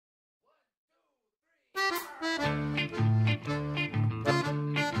The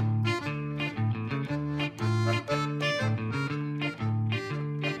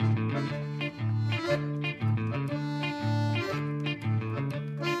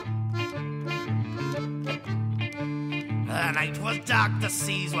night was dark, the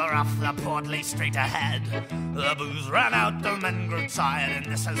seas were off, the port lay straight ahead. The booze ran out, the men grew tired,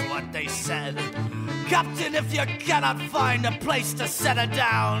 and this is what they said. Captain, if you cannot find a place to set her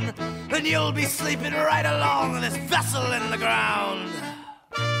down, then you'll be sleeping right along this vessel in the ground.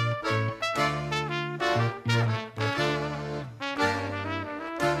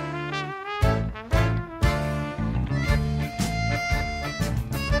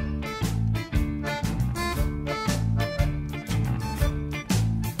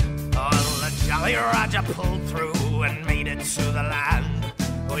 Jolly Roger pulled through and made it to the land.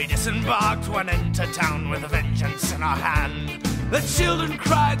 We disembarked, went into town with vengeance in our hand. The children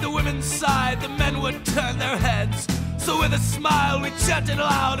cried, the women sighed, the men would turn their heads. So with a smile we chanted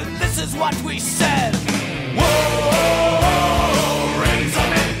loud, and this is what we said. Whoa!